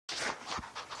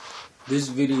This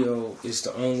video is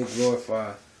to only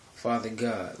glorify Father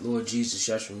God, Lord Jesus,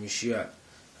 Yahshua Mashiach,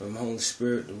 and the Holy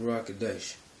Spirit, the Ruach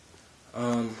Kadesh.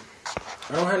 I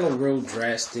don't have no real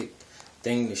drastic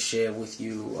thing to share with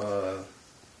you.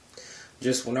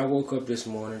 Just when I woke up this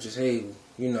morning, just, hey,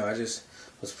 I just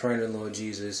was praying to Lord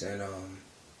Jesus, and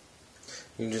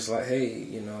just like,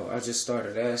 hey, I just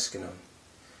started asking him.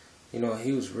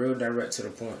 He was real direct to the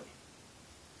point.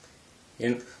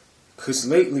 And because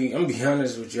lately, I'm going to be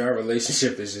honest with you, our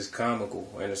relationship is just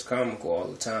comical, and it's comical all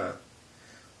the time.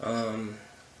 But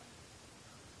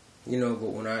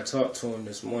when I talked to him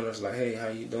this morning, I was like, hey, how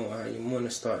you doing? How your morning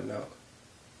starting out?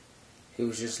 He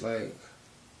was just like,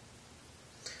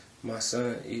 my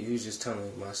son, he was just telling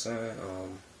me, my son,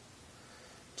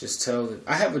 just tell them,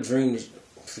 I have a dream,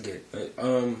 forget it.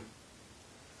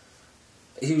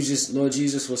 He was just, Lord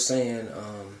Jesus was saying,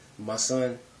 my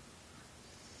son,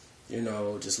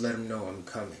 just let him know I'm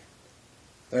coming.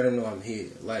 Let him know I'm here.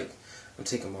 Like, I'm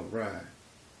taking my bride.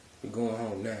 We're going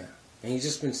home now. And he's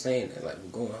just been saying that, like,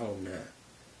 we're going home now.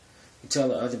 You tell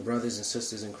the other brothers and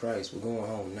sisters in Christ, we're going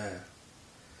home now.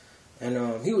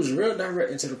 And he was real direct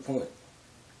and to the point.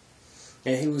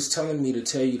 And he was telling me to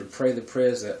tell you to pray the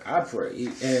prayers that I pray.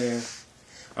 And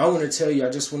I want to tell you, I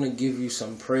just want to give you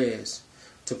some prayers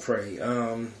to pray.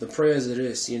 The prayers of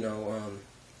this, you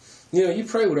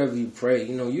pray whatever you pray.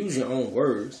 Use your own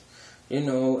words.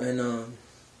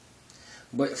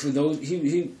 But for those,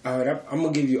 all right, I'm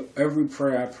gonna give you every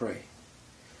prayer I pray.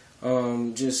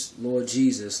 Just Lord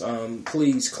Jesus,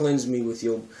 please cleanse me with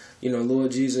your,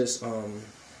 Lord Jesus,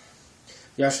 Yahshua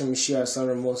Mashiach, Son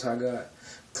of the Most High God,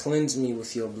 cleanse me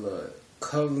with your blood,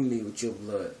 cover me with your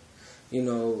blood.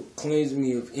 Cleanse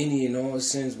me of any and all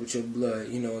sins with your blood.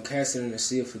 And cast it in the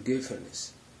sea of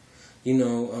forgiveness.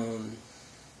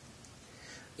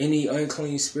 Any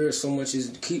unclean spirit, so much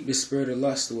as keep the spirit of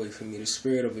lust away from me, the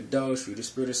spirit of adultery, the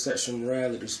spirit of sexual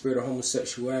immorality, the spirit of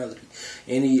homosexuality,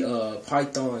 any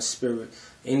python spirit,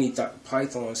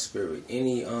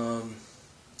 any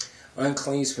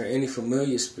unclean spirit, any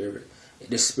familiar spirit,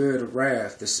 the spirit of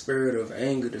wrath, the spirit of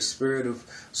anger, the spirit of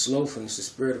slothfulness, the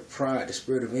spirit of pride, the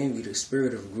spirit of envy, the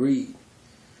spirit of greed,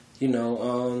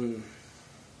 and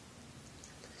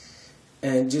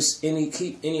just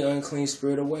keep any unclean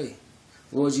spirit away.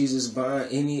 Lord Jesus, bind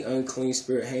any unclean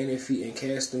spirit, hand and feet, and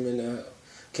cast them in the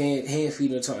hand,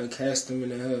 feet, and tongue, and cast them in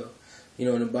the hell.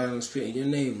 In the bottomless pit. In your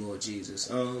name, Lord Jesus.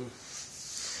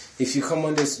 If you come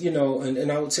under,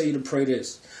 and I would tell you to pray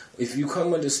this. If you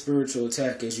come under spiritual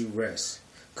attack as you rest,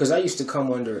 because I used to come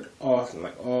under it often,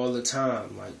 like all the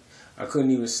time, like I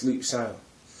couldn't even sleep sound.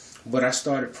 But I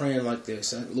started praying like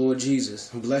this. Lord Jesus,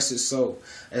 bless his soul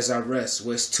as I rest.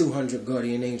 Where's 200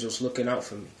 guardian angels looking out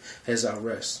for me as I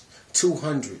rest.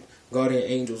 200 guardian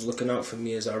angels looking out for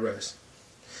me as I rest.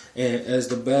 And as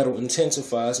the battle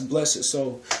intensifies, bless his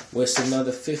soul, where's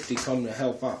another 50 come to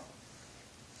help out.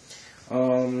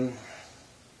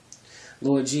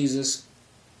 Lord Jesus,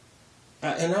 I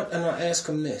ask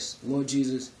him this. Lord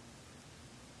Jesus,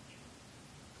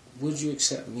 would you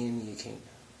accept me into your kingdom?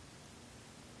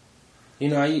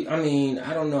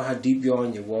 I don't know how deep you are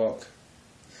in your walk,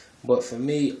 but for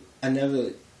me, I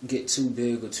never get too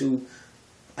big or too.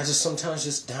 I just sometimes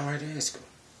just downright ask him,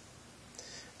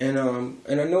 and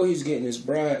I know he's getting his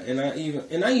bride, and I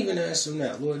even asked him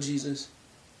that, Lord Jesus,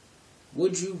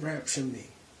 would you rapture me?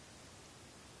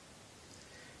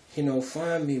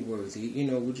 Find me worthy.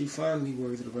 Would you find me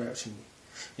worthy to rapture me?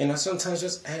 And I sometimes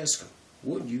just ask him,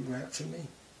 would you rapture me?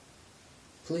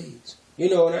 Please.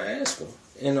 And I ask him.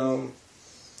 And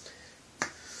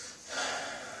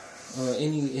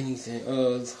anything.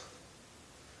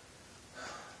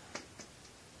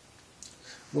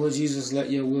 Lord Jesus, let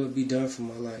your will be done for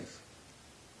my life.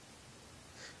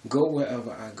 Go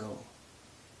wherever I go.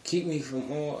 Keep me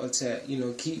from all attack.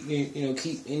 Keep me,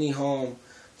 keep any harm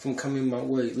from coming my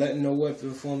way. Let no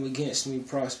weapon formed against me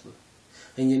prosper.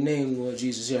 In your name, Lord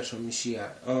Jesus, Yahshua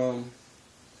Mashiach.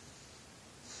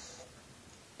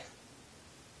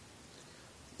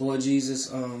 Lord Jesus,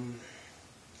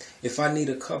 if I need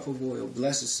a cup of oil,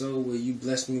 bless the soul where you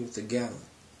bless me with a gallon,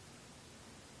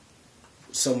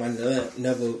 so my lamp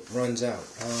never runs out.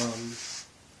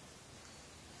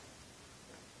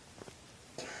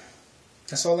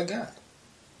 That's all I got.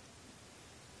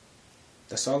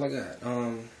 That's all I got.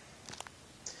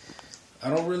 I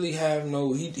don't really have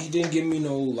no. He didn't give me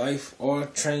no life or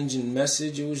changing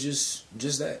message. It was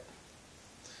just that.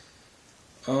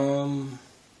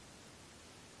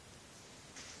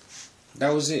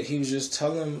 That was it. He was just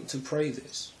telling him to pray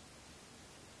this.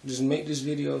 Just make this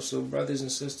video so brothers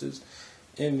and sisters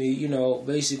and me,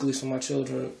 basically so my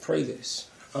children pray this.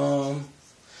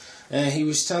 And he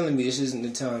was telling me this isn't the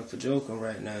time for joking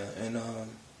right now. And, I'm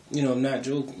not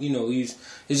joking.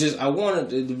 It's just, I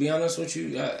wanted to be honest with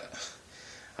you.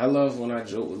 I love when I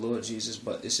joke with Lord Jesus,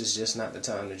 but this is just not the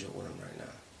time to joke with him right now.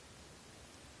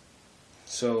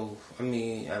 So,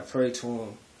 I prayed to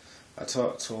him. I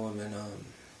talked to him, and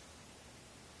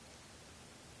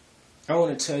I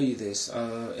want to tell you this,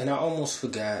 and I almost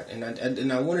forgot,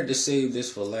 and I wanted to save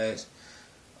this for last.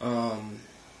 I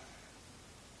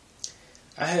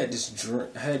had this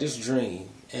dream,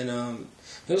 and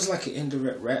it was like an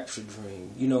indirect rapture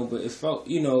dream, but it felt,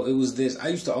 it was this. I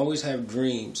used to always have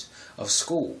dreams of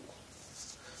school.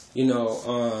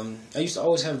 I used to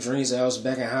always have dreams that I was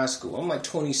back in high school. I'm like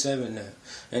 27 now.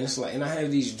 And it's like, and I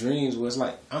have these dreams where it's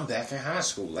like, I'm back in high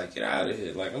school. Like, get out of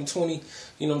here. Like, I'm 20,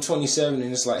 I'm 27,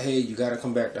 and it's like, hey, you got to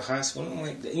come back to high school. And I'm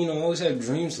like, I always have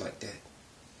dreams like that.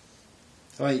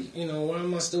 Like, why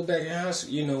am I still back in high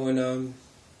school? And,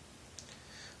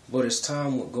 but as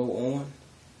time would go on,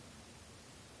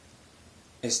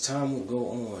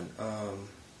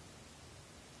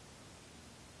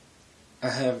 I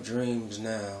have dreams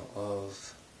now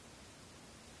of,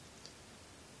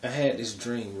 I had this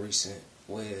dream recent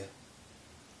where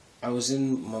I was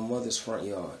in my mother's front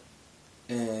yard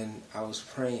and I was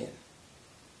praying,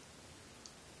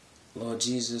 Lord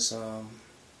Jesus, I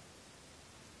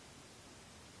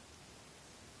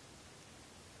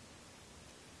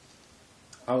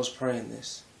was praying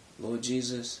this, Lord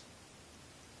Jesus.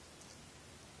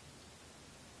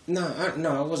 No,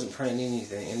 I wasn't praying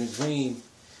anything. In the dream,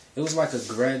 it was like a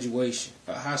graduation,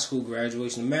 a high school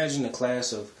graduation. Imagine the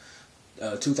class of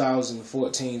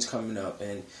 2014's coming up,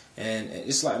 and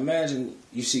it's like, imagine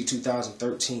you see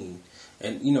 2013,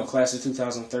 and class of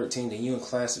 2013, then you in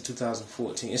class of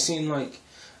 2014. It seemed like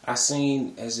I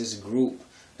seen as this group,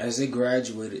 as they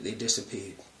graduated, they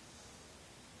disappeared.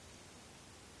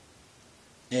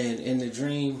 And in the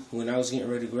dream, when I was getting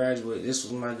ready to graduate, this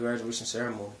was my graduation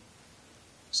ceremony.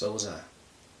 So was I.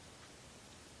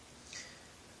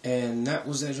 And that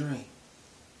was that dream.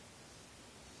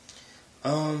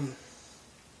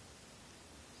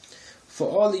 For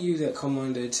all of you that come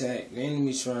under attack, the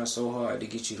enemy's trying so hard to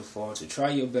get you to fall. To try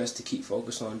your best to keep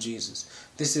focused on Jesus.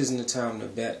 This isn't the time to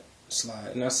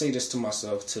backslide. And I say this to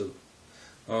myself too.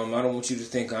 I don't want you to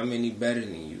think I'm any better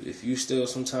than you. If you still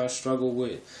sometimes struggle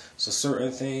with a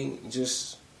certain thing,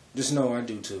 just know I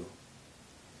do too.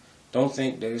 Don't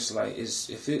think that it's like,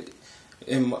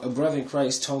 and a brother in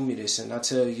Christ told me this, and I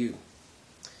tell you,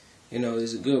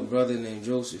 there's a good brother named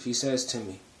Joseph. He says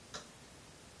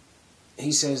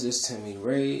this to me,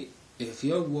 Ray, if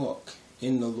your walk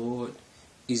in the Lord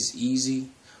is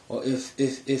easy, or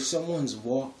if someone's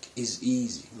walk is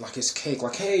easy, like it's cake,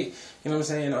 like, hey, you know what I'm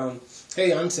saying,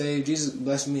 hey, I'm saved, Jesus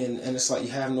bless me, and it's like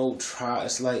you have no trial,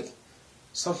 it's like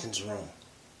something's wrong.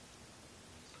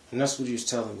 And that's what he was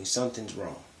telling me, something's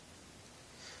wrong.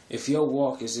 If your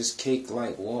walk is this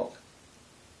cake-like walk,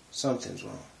 something's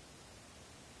wrong.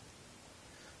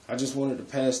 I just wanted to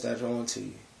pass that on to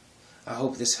you. I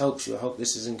hope this helps you. I hope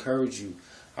this has encouraged you.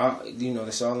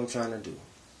 That's all I'm trying to do.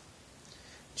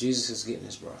 Jesus is getting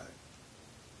his bride.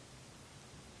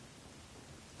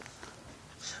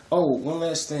 Oh, one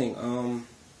last thing. I'm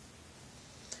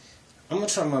going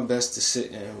to try my best to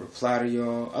sit and reply to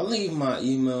y'all. I leave my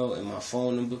email and my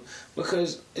phone number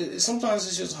because sometimes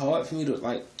it's just hard for me to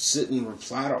like sit and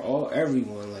reply to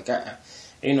everyone. Like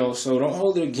so don't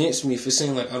hold it against me if it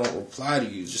seems like I don't reply to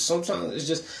you. Just sometimes it's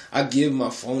just I give my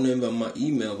phone number and my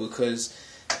email because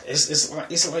I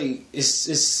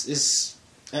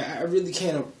really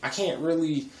can't. I can't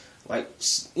really like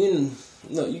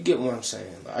no. You get what I'm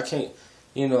saying. Like, I can't.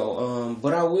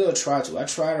 But I will try to. I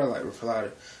try to like reply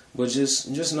to. But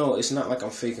just know it's not like I'm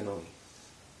faking on you.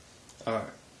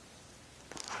 Alright.